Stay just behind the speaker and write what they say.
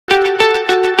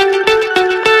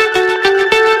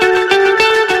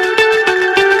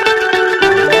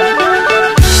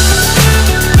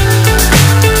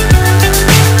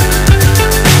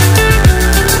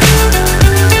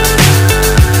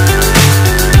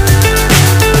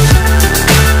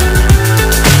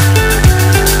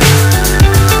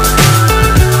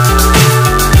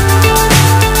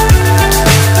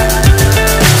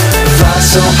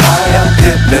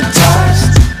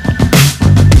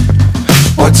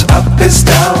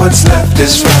what's left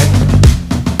is right.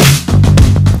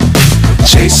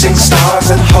 Chasing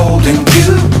stars and holding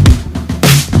you.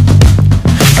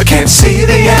 I can't see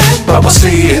the end, but we'll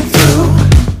see it through.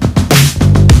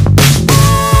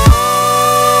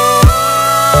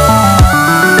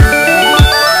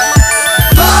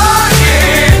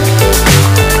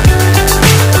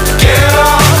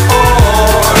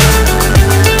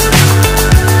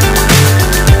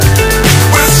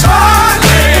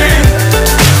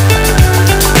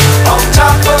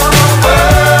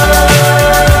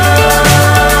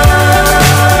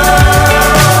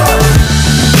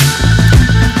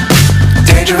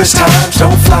 Dangerous times,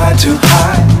 don't fly too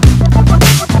high.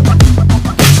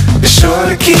 Be sure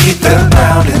to keep the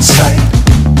ground in sight.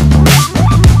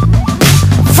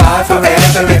 Fly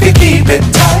forever if you keep it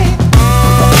tight.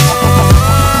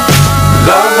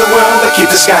 Love the world, but keep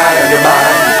the sky on your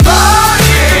mind.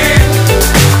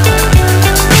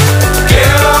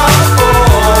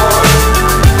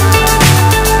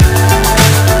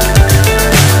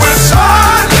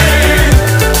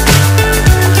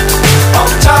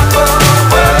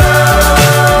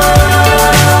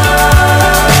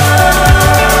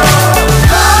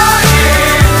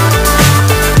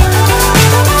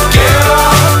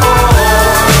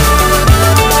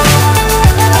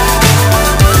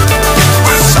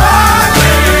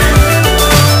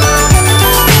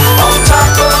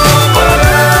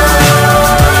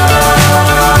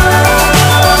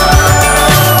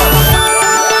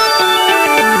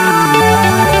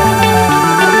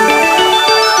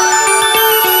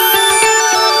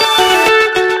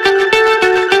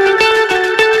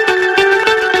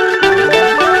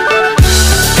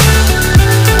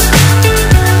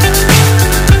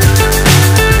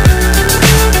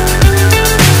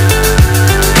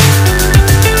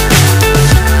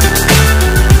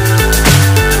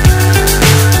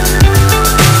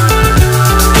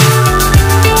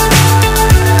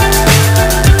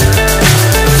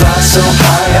 So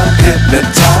high I'm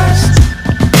hypnotized.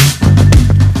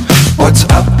 What's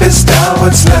up is down,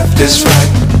 what's left is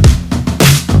right.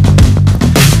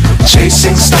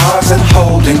 Chasing stars and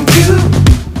holding you.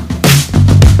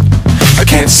 I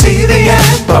can't see the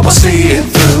end, but we'll see it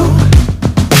through.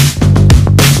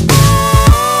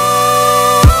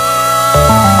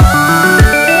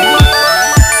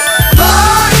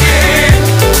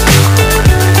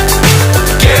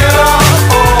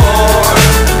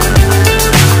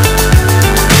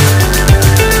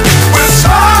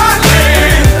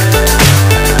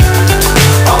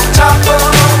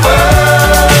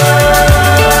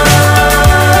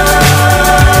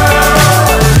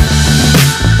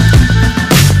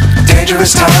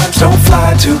 Dangerous times, don't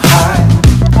fly too high.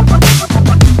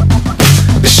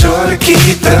 Be sure to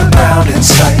keep the ground in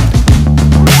sight.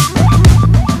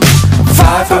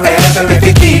 Fly forever if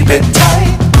you keep it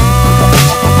tight.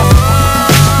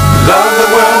 Love the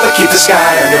world, but keep the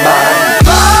sky on your mind.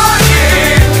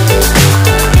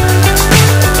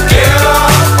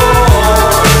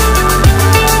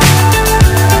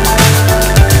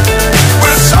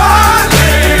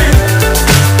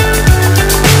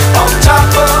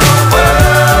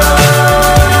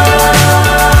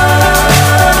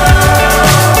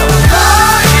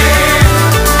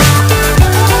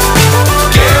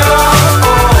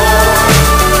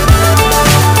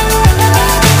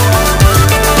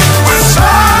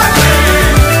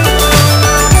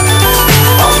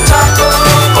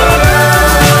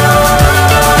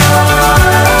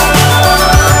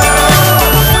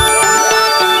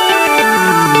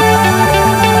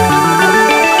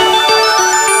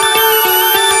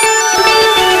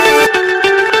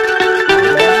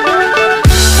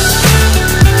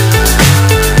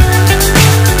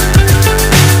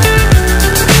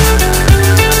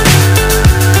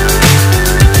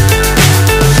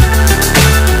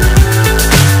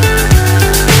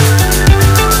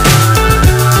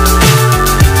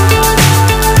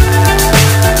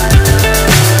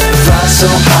 So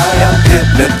high I'm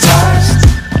hypnotized.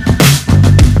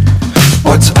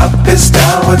 What's up is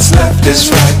down, what's left is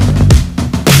right.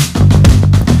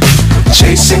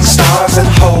 Chasing stars and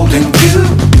holding you.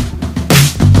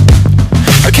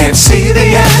 I can't see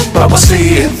the end, but we'll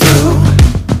see it through.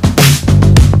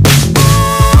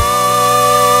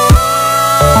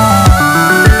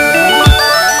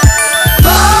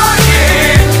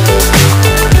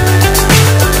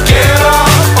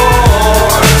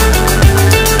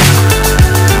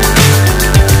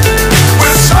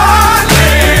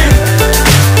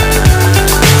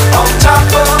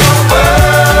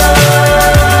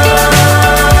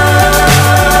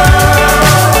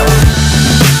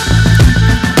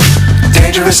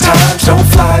 Dangerous times, don't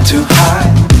fly too high.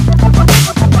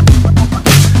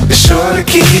 Be sure sure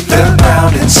to keep the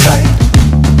ground in sight.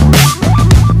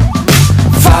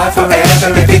 Fly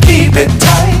forever if you keep it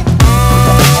tight.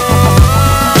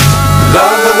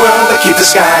 Love the world but keep the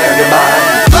sky on your mind.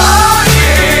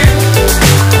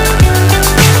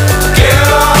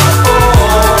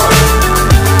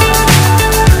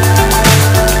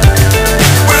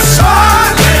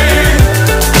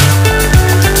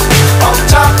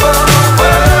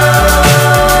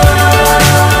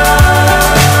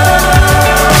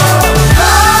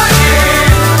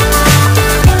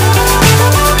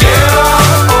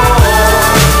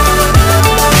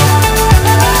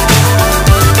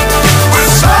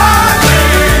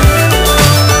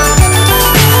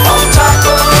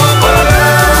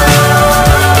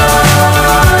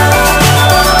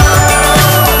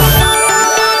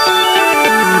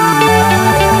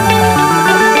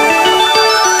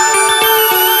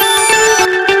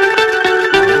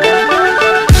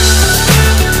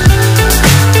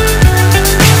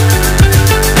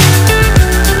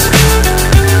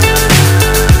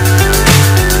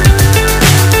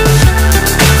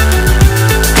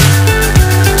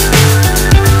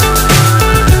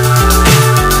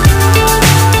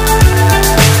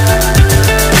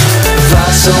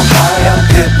 So high I'm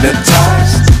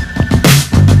hypnotized.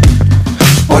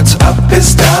 What's up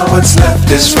is down, what's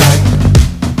left is right.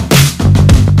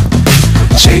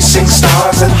 Chasing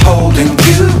stars and holding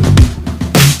you.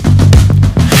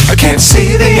 I can't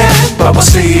see the end, but we'll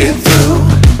see it through.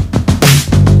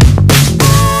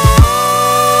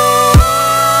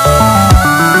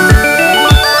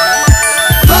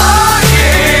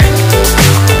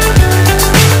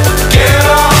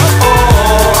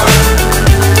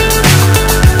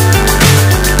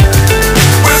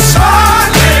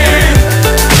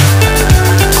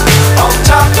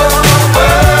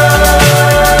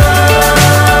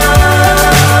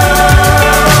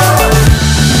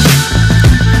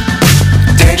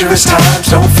 Dangerous times,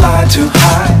 don't fly too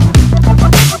high.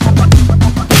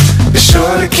 Be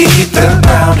sure to keep the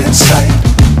ground in sight.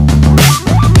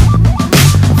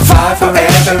 Fly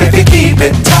forever if you keep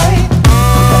it tight.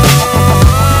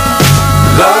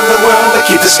 Love the world but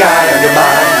keep the sky on your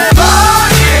mind.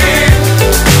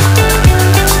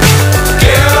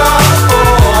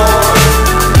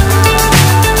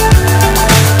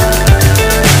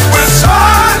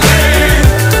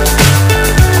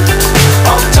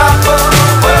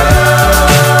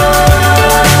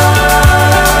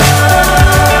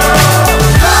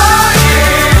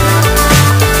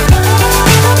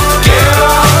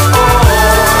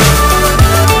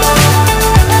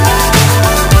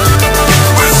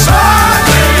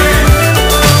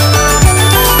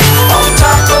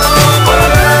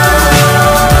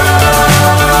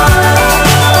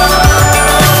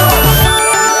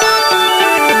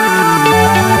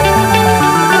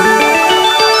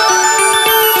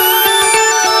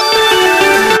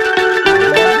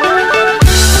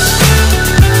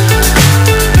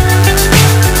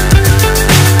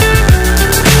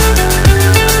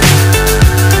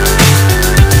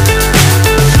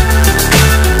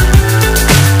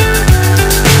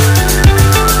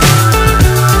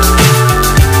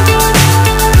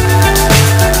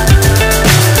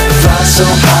 So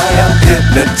high I'm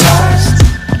hypnotized.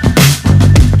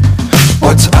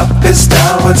 What's up is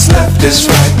down, what's left is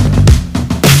right.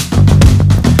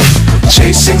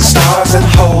 Chasing stars and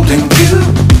holding you.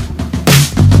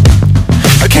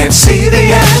 I can't see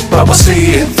the end, but we'll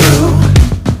see it through.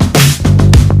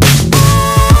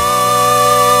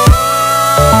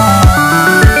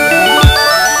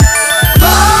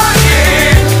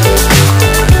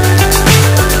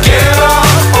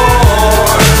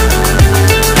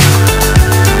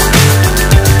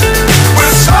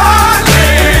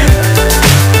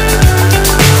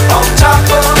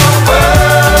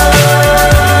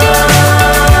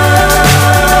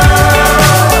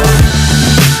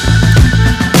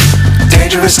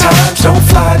 Dangerous times, don't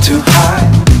fly too high.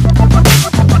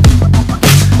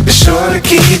 Be sure to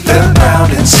keep the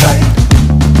ground in sight.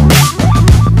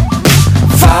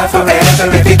 Fly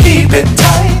forever if you keep it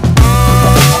tight.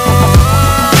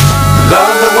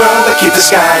 Love the world but keep the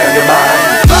sky on your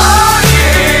mind.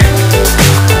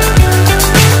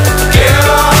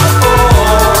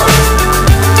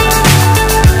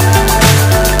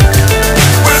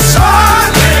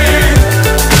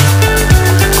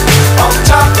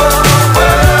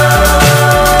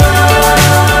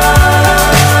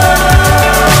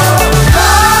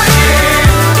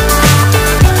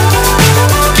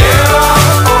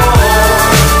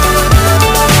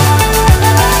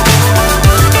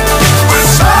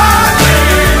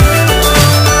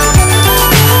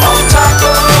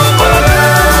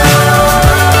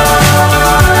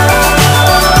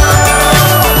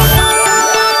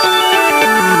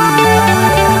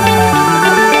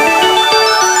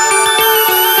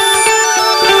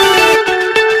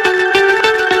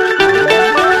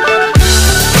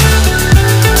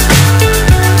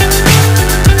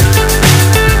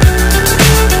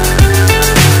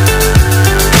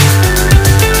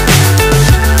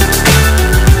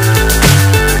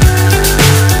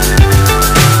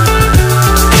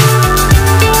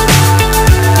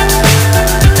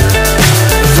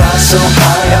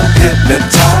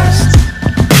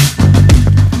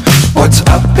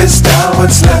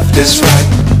 what's left is right.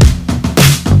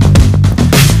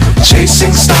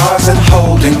 Chasing stars and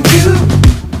holding you.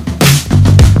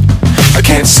 I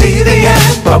can't see the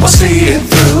end, but we'll see it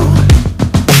through.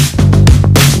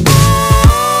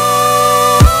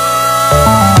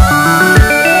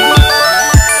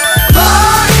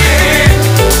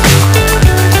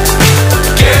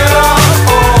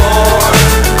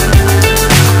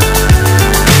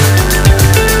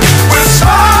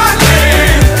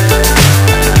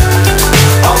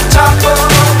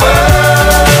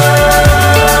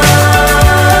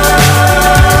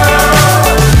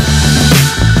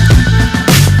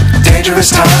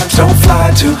 Times don't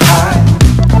fly too high.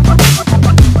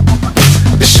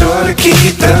 Be sure to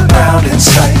keep the ground in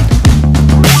sight.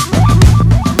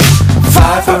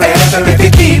 Fly forever if you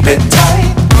keep it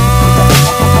tight.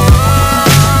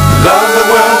 Love the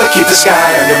world, but keep the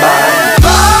sky on your mind.